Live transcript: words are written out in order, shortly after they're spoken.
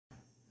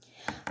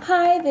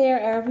Hi there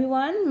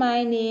everyone,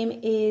 my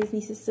name is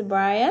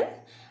Neisa.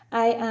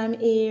 I am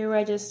a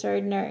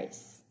registered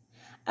nurse.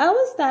 I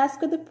was tasked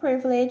with the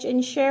privilege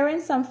in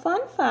sharing some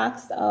fun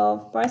facts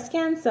of breast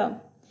cancer.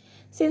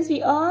 Since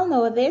we all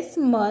know this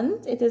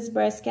month, it is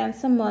Breast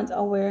Cancer Month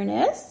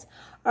Awareness,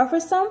 or for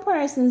some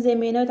persons they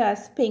may know it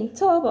as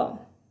Pinktober.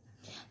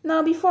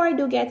 Now before I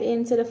do get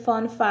into the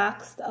fun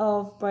facts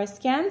of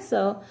breast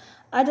cancer,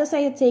 I just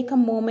like to take a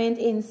moment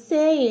in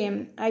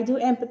saying I do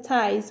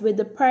empathize with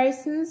the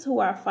persons who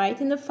are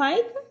fighting the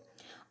fight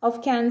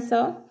of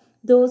cancer,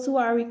 those who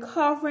are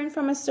recovering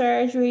from a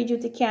surgery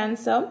due to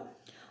cancer,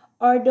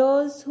 or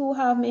those who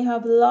may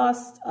have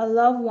lost a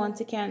loved one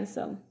to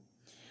cancer.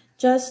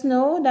 Just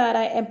know that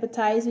I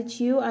empathize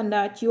with you and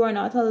that you are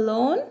not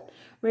alone.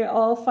 We're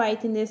all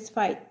fighting this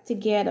fight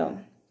together.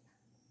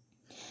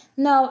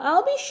 Now,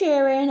 I'll be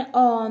sharing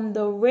on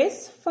the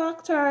risk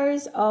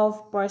factors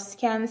of breast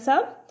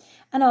cancer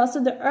and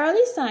also the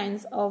early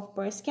signs of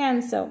breast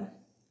cancer.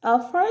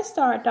 I'll first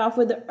start off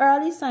with the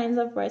early signs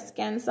of breast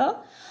cancer.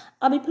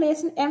 I'll be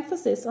placing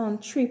emphasis on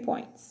 3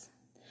 points.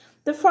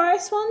 The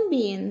first one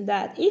being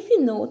that if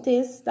you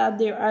notice that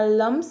there are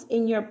lumps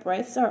in your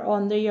breast or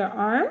under your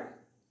arm,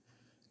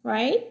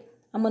 right?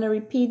 I'm going to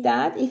repeat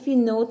that. If you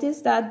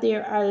notice that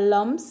there are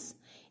lumps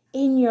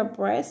in your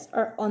breast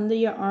or under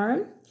your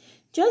arm,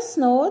 just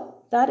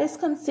note that is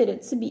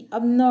considered to be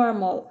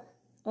abnormal,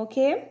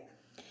 okay?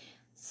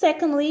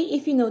 Secondly,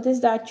 if you notice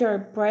that your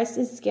breast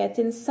is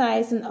getting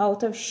size and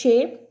out of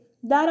shape,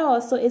 that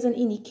also is an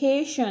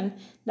indication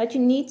that you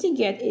need to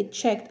get it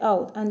checked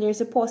out and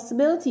there's a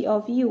possibility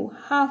of you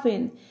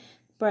having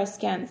breast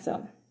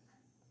cancer.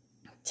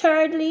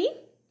 Thirdly,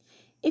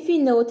 if you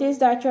notice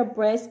that your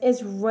breast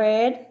is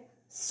red,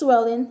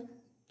 swelling,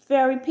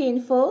 very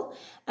painful,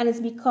 and it's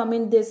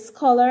becoming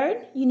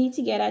discolored, you need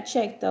to get that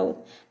checked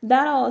out.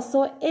 That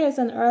also is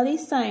an early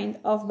sign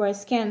of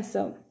breast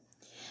cancer.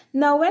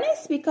 Now, when I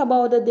speak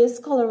about the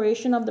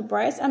discoloration of the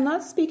breast, I'm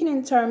not speaking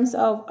in terms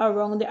of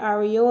around the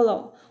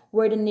areola,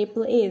 where the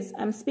nipple is.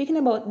 I'm speaking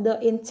about the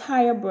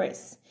entire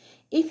breast.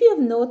 If you've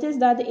noticed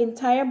that the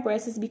entire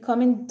breast is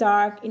becoming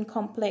dark in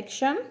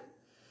complexion,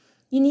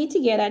 you need to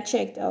get that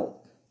checked out.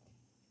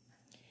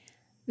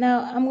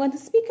 Now, I'm going to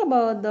speak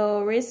about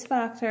the risk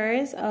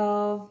factors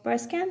of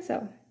breast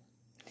cancer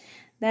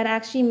that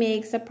actually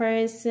makes a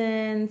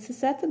person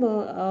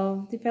susceptible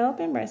of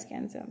developing breast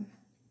cancer.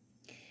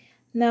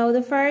 Now,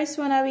 the first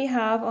one that we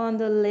have on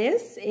the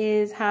list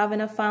is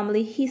having a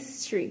family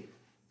history.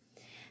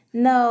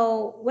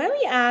 Now, when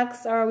we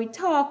ask or we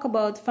talk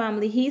about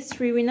family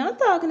history, we're not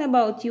talking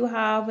about you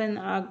having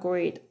a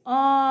great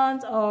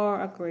aunt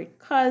or a great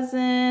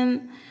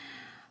cousin,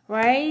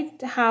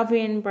 right,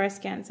 having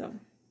breast cancer.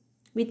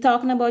 We're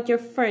talking about your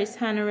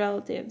first-hand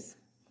relatives,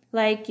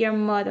 like your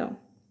mother,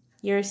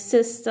 your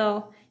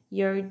sister,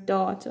 your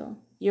daughter,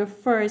 your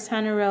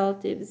first-hand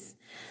relatives.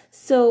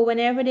 So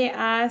whenever they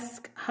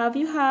ask, have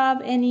you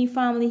have any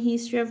family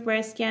history of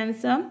breast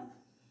cancer?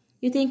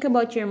 You think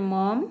about your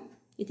mom,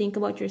 you think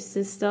about your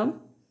sister,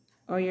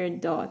 or your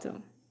daughter,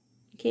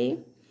 okay?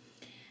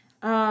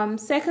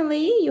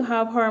 Secondly, you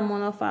have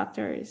hormonal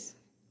factors.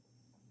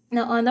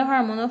 Now, under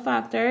hormonal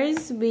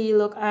factors, we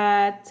look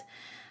at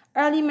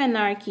early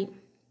menarche.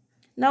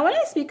 Now, when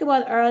I speak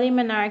about early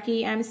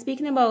menarche, I'm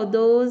speaking about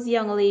those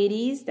young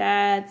ladies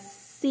that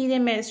see their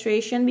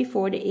menstruation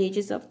before the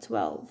ages of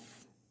 12.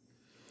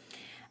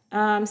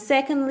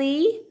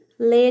 Secondly,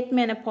 late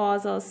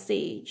menopausal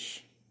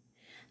stage.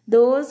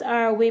 Those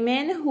are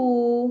women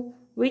who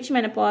reach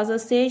menopausal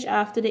stage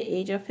after the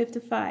age of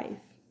 55.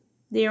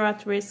 They are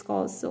at risk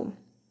also.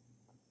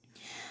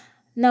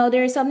 Now,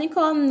 there is something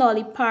called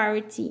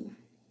nulliparity.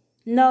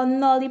 Now,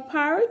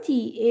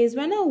 nulliparity is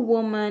when a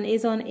woman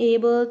is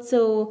unable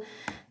to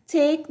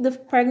take the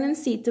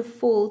pregnancy to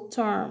full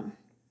term.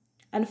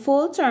 And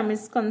full term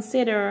is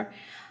considered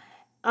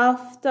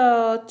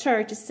after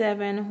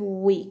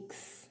 37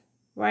 weeks,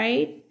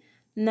 right?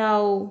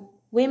 Now,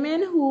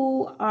 women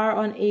who are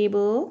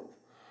unable,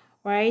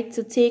 right,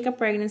 to take a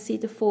pregnancy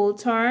to full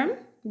term,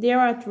 they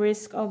are at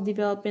risk of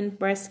developing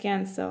breast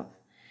cancer.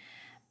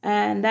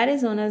 And that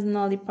is known as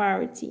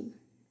nulliparity.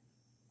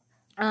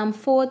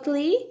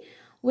 Fourthly,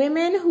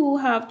 women who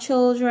have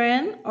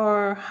children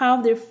or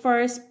have their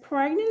first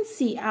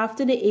pregnancy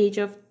after the age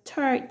of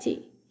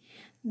 30,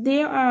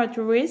 they are at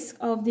risk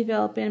of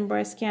developing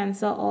breast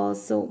cancer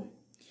also.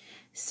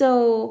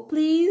 So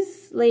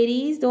please,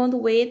 ladies, don't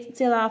wait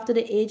till after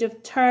the age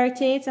of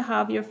 30 to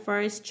have your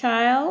first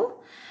child,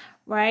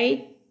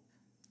 right?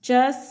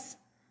 Just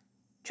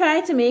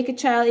try to make a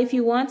child. If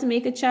you want to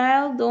make a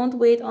child, don't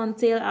wait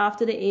until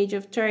after the age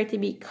of 30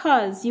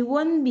 because you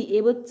wouldn't be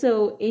able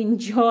to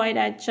enjoy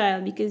that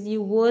child because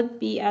you would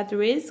be at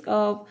risk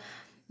of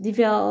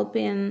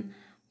developing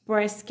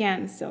breast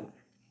cancer.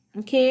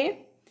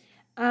 Okay?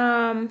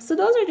 So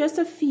those are just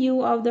a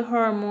few of the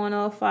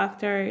hormonal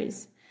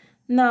factors.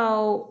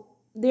 Now,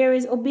 there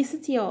is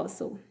obesity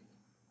also,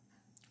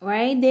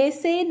 right? They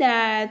say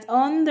that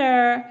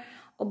under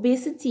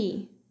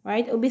obesity,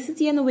 right,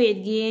 obesity and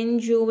weight gain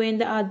during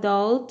the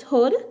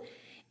adulthood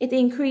It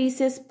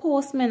increases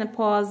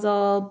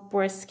postmenopausal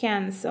breast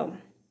cancer.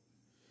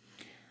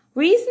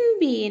 Reason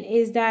being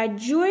is that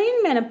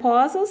during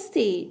menopausal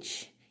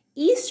stage,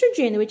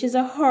 estrogen, which is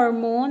a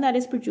hormone that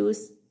is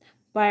produced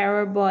by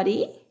our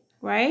body,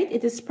 right?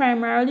 It is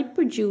primarily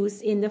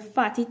produced in the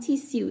fatty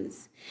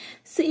tissues.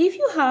 So if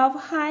you have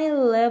high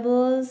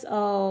levels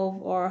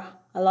of or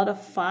a lot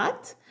of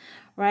fat,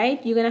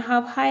 right, you're going to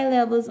have high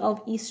levels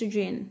of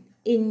estrogen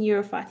in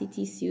your fatty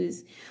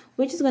tissues,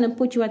 which is going to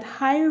put you at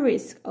higher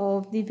risk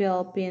of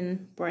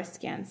developing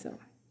breast cancer.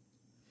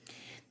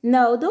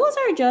 Now, those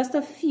are just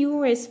a few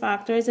risk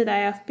factors that I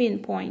have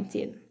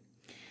pinpointed.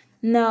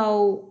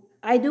 Now,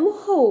 I do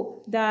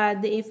hope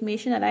that the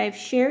information that I have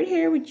shared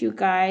here with you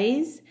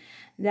guys,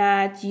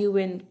 that you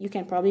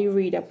can probably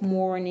read up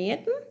more on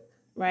it,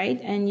 right?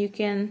 And you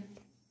can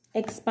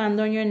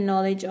expand on your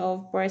knowledge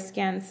of breast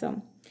cancer.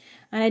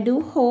 And I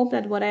do hope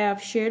that what I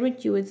have shared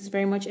with you is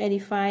very much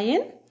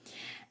edifying,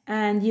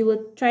 and you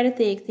will try to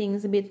take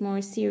things a bit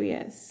more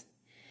serious.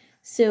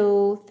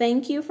 So,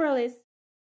 thank you for listening.